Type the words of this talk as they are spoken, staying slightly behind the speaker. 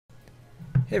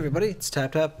Hey everybody, it's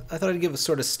Tap Tap. I thought I'd give a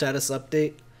sort of status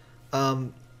update.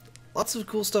 Lots of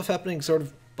cool stuff happening sort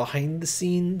of behind the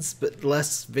scenes, but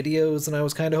less videos than I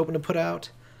was kind of hoping to put out.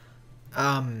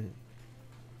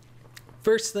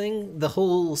 First thing, the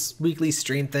whole weekly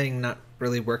stream thing not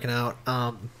really working out.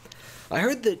 I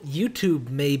heard that YouTube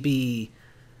may be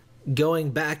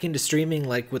going back into streaming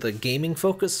like with a gaming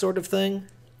focus sort of thing.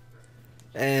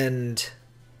 And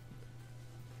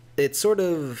it's sort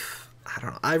of... I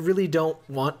don't know. I really don't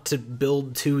want to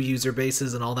build two user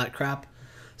bases and all that crap.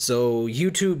 So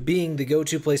YouTube being the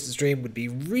go-to place to stream would be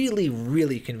really,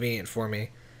 really convenient for me.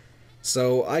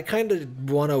 So I kind of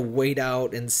want to wait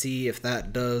out and see if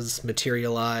that does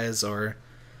materialize or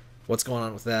what's going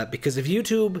on with that. Because if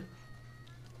YouTube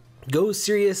goes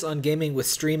serious on gaming with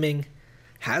streaming,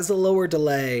 has a lower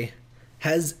delay,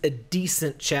 has a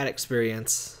decent chat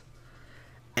experience,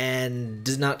 and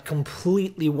does not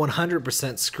completely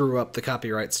 100% screw up the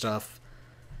copyright stuff,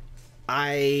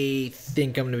 I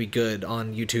think I'm going to be good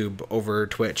on YouTube over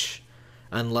Twitch,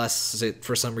 unless it,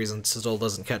 for some reason, still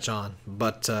doesn't catch on.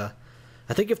 But I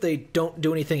think if they don't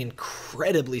do anything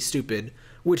incredibly stupid,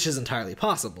 which is entirely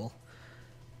possible,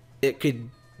 it could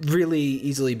really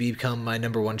easily become my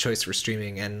 #1 choice for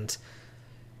streaming, and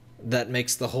that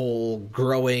makes the whole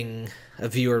growing a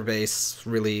viewer base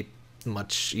really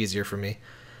much easier for me.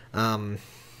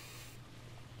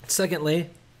 Secondly,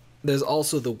 there's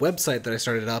also the website that I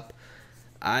started up.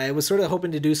 I was sort of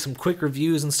hoping to do some quick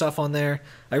reviews and stuff on there.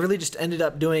 I really just ended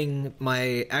up doing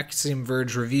my Axiom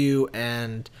Verge review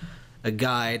and a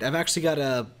guide. I've actually got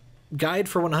a guide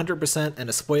for 100% and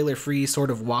a spoiler-free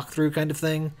sort of walkthrough kind of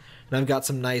thing. And I've got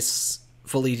some nice,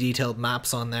 fully detailed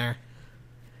maps on there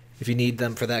if you need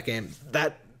them for that game.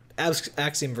 That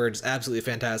Axiom Verge is absolutely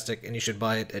fantastic, and you should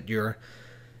buy it at your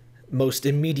most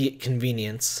immediate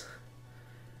convenience.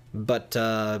 But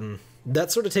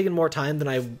that's sort of taken more time than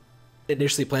I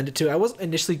initially planned it to. I wasn't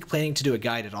initially planning to do a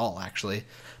guide at all, actually,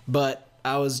 but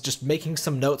I was just making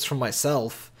some notes for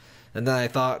myself, and then I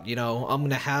thought, you know, I'm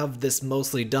gonna have this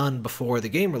mostly done before the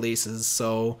game releases,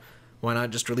 so why not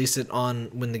just release it on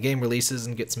when the game releases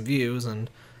and get some views. And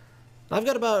I've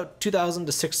got about 2,000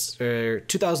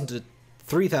 to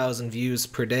 3,000 views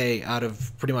per day out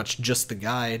of pretty much just the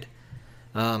guide.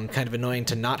 Kind of annoying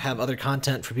to not have other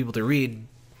content for people to read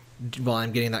while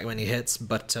I'm getting that many hits,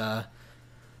 but oh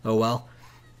well.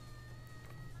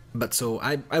 But so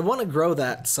I want to grow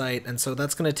that site, and so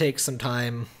that's going to take some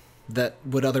time that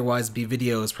would otherwise be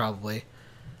videos probably.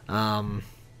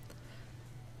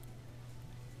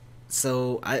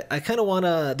 So I kind of want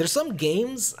to... There's some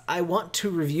games I want to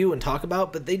review and talk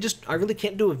about, but I really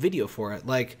can't do a video for it.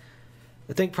 Like,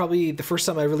 I think probably the first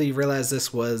time I really realized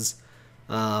this was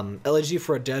Elegy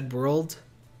for a Dead World.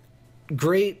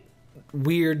 Great,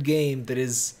 weird game that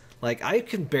is, like, I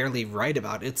can barely write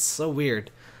about it. It's so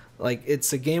weird. Like,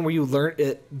 it's a game where you learn...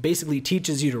 It basically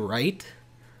teaches you to write.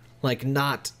 Like,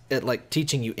 not at, like,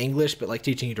 teaching you English, but, like,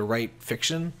 teaching you to write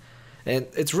fiction. And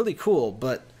it's really cool,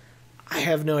 but I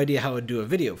have no idea how I would do a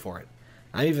video for it.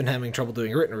 I'm even having trouble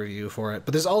doing a written review for it.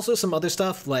 But there's also some other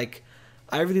stuff, like,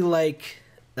 I really like,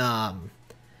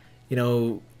 you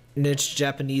know, niche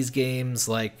Japanese games,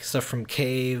 like stuff from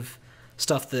Cave,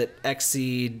 stuff that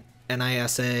Xseed,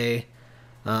 NISA,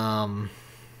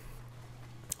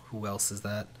 who else is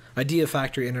that? Idea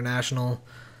Factory International,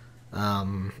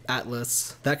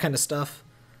 Atlas, that kind of stuff.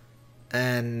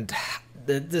 And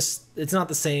it's not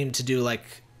the same to do like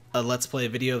a Let's Play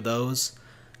video of those,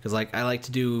 because like I like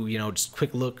to do, you know, just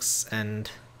quick looks,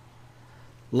 and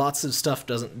lots of stuff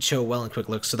doesn't show well in quick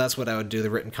looks, so that's what I would do the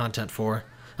written content for.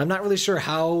 I'm not really sure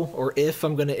how or if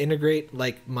I'm going to integrate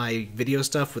like my video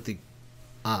stuff with the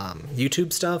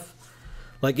YouTube stuff.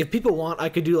 Like, if people want, I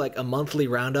could do like a monthly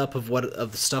roundup of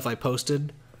the stuff I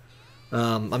posted.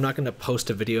 I'm not going to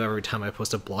post a video every time I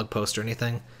post a blog post or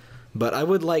anything, but I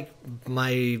would like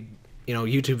my, you know,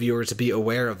 YouTube viewers to be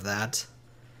aware of that.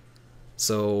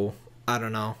 So I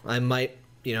don't know. I might,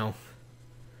 you know,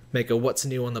 make a what's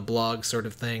new on the blog sort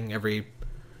of thing every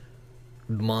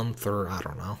month, or I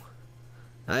don't know.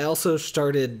 I also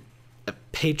started a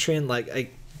Patreon.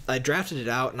 Like, I drafted it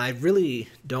out, and I really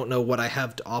don't know what I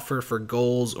have to offer for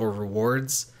goals or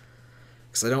rewards,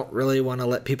 because I don't really want to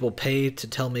let people pay to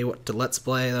tell me what to Let's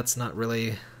Play. That's not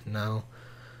really... no.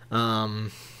 I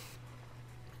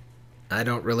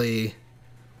don't really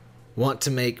want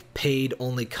to make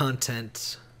paid-only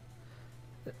content,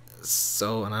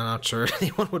 so, and I'm not sure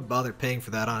anyone would bother paying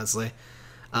for that, honestly.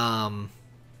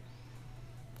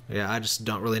 Yeah, I just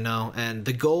don't really know. And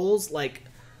the goals, like,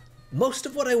 most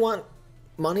of what I want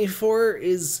money for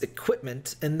is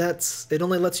equipment, and it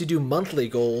only lets you do monthly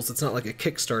goals. It's not like a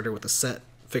Kickstarter with a set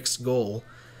fixed goal.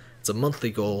 It's a monthly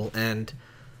goal, and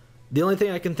the only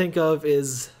thing I can think of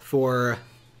is for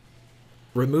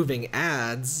removing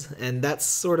ads, and that's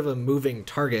sort of a moving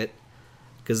target,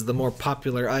 because the more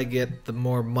popular I get, the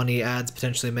more money ads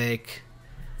potentially make,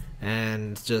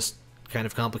 and just kind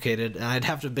of complicated. And I'd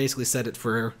have to basically set it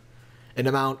for an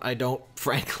amount I don't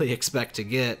frankly expect to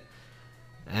get,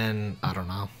 and I don't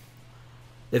know.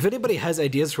 If anybody has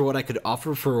ideas for what I could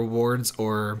offer for rewards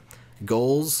or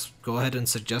goals, go ahead and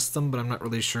suggest them, but I'm not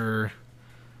really sure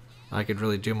I could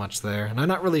really do much there. And I'm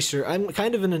not really sure. I'm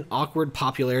kind of in an awkward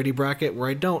popularity bracket where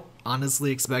I don't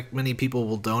honestly expect many people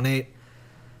will donate.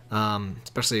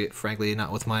 Especially, frankly,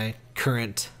 not with my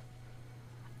current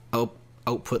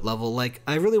output level. Like,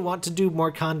 I really want to do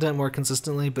more content more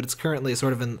consistently, but it's currently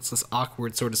sort of in this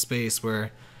awkward sort of space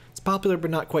where it's popular but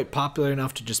not quite popular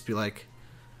enough to just be like,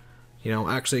 you know,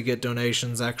 actually get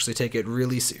donations, actually take it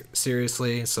really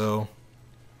seriously. So,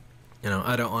 you know,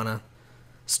 I don't want to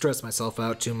stress myself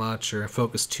out too much or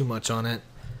focus too much on it.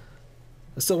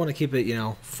 I still want to keep it, you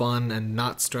know, fun and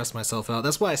not stress myself out.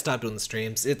 That's why I stopped doing the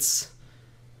streams. It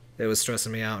was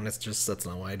stressing me out, and that's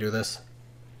not why I do this.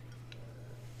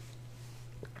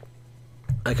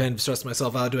 I kind of stress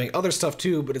myself out doing other stuff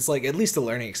too, but it's like at least a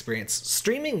learning experience.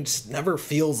 Streaming just never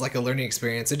feels like a learning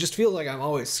experience. It just feels like I'm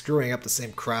always screwing up the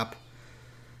same crap.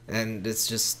 And it's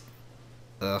just,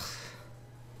 ugh.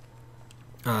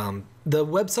 The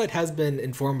website has been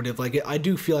informative. Like, I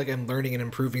do feel like I'm learning and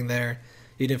improving there,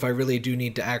 even if I really do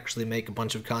need to actually make a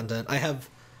bunch of content. I have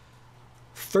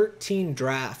 13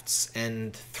 drafts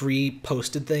and 3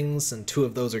 posted things, and 2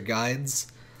 of those are guides.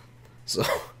 So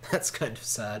that's kind of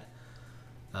sad.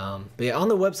 But yeah, on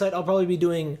the website, I'll probably be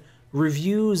doing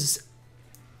reviews.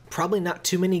 Probably not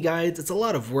too many guides. It's a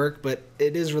lot of work, but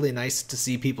it is really nice to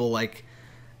see people, like,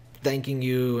 thanking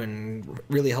you and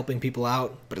really helping people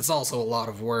out, but it's also a lot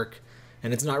of work,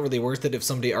 and it's not really worth it if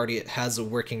somebody already has a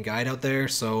working guide out there.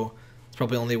 So it's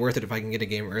probably only worth it if I can get a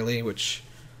game early, which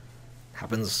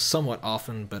happens somewhat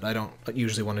often, but I don't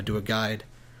usually want to do a guide.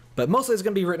 But mostly it's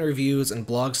going to be written reviews and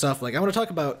blog stuff. Like, I want to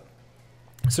talk about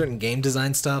certain game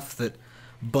design stuff that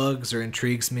bugs or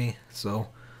intrigues me. So,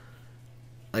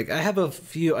 like, I have a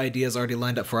few ideas already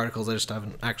lined up for articles, I just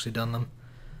haven't actually done them.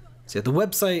 So yeah, the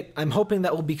website, I'm hoping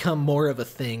that will become more of a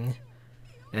thing.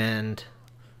 And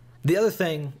the other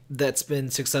thing that's been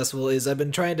successful is I've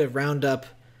been trying to round up,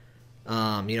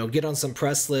 you know, get on some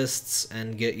press lists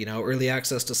and get, you know, early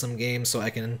access to some games so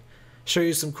I can show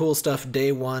you some cool stuff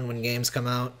day one when games come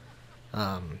out.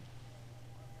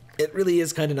 It really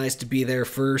is kind of nice to be there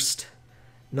first.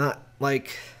 Not,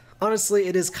 like, honestly,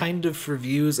 it is kind of for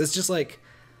views. It's just, like,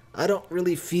 I don't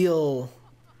really feel...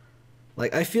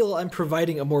 Like, I feel I'm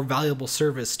providing a more valuable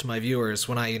service to my viewers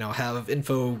when I, you know, have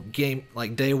info game,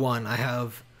 like, day one, I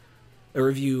have a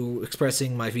review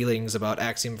expressing my feelings about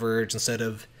Axiom Verge instead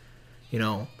of, you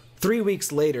know, 3 weeks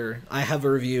later, I have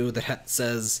a review that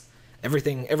says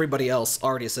everything everybody else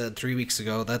already said 3 weeks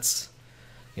ago. That's,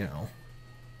 you know,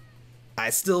 I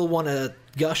still want to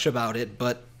gush about it,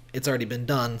 but it's already been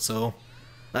done, so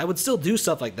I would still do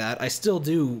stuff like that. I still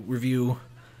do review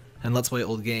and Let's Play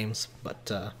old games,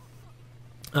 but,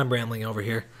 I'm rambling over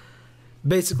here.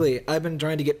 Basically, I've been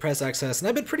trying to get press access, and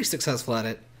I've been pretty successful at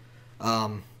it.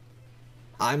 I'm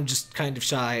just kind of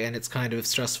shy, and it's kind of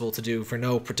stressful to do for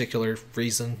no particular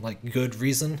reason, like, good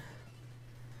reason.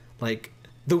 Like,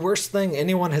 the worst thing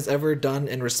anyone has ever done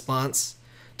in response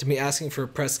to me asking for a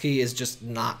press key is just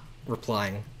not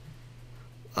replying.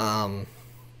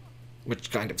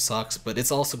 Which kind of sucks, but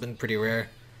it's also been pretty rare.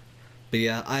 But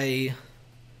yeah, I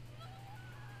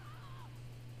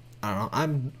don't know,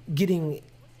 I'm getting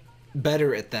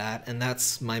better at that, and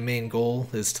that's my main goal,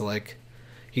 is to, like,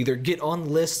 either get on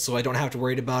lists so I don't have to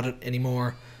worry about it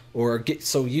anymore, or get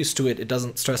so used to it it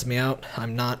doesn't stress me out.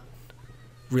 I'm not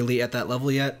really at that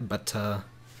level yet, but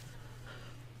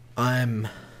I'm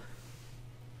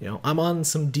on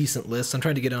some decent lists. I'm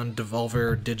trying to get on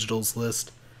Devolver Digital's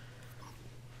list.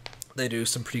 They do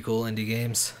some pretty cool indie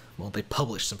games. Well, they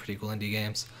publish some pretty cool indie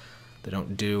games. They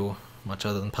don't do much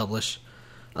other than publish.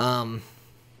 But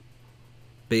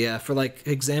yeah, for, like,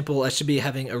 example, I should be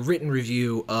having a written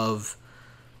review of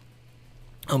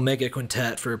Omega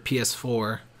Quintet for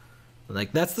PS4.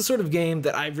 Like, that's the sort of game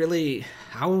that I really...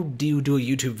 How do you do a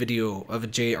YouTube video of a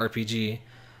JRPG?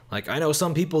 Like, I know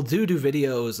some people do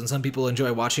videos, and some people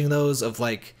enjoy watching those of,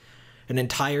 like, an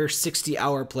entire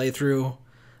 60-hour playthrough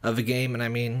of a game, and I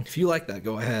mean, if you like that,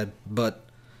 go ahead. But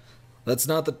that's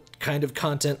not the kind of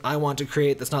content I want to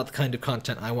create. That's not the kind of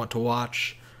content I want to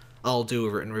watch. I'll do a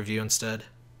written review instead.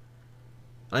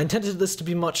 I intended this to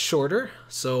be much shorter,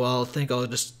 so I'll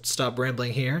just stop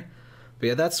rambling here. But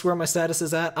yeah, that's where my status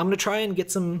is at. I'm gonna try and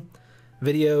get some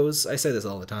videos. I say this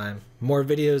all the time. More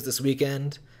videos this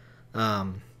weekend.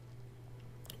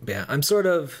 Yeah, I'm sort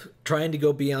of trying to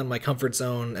go beyond my comfort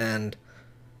zone, and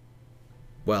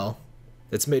well,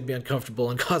 it's made me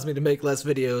uncomfortable and caused me to make less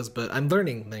videos, but I'm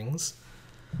learning things.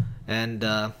 And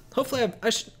hopefully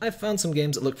I've found some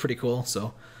games that look pretty cool,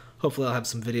 so hopefully I'll have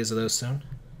some videos of those soon.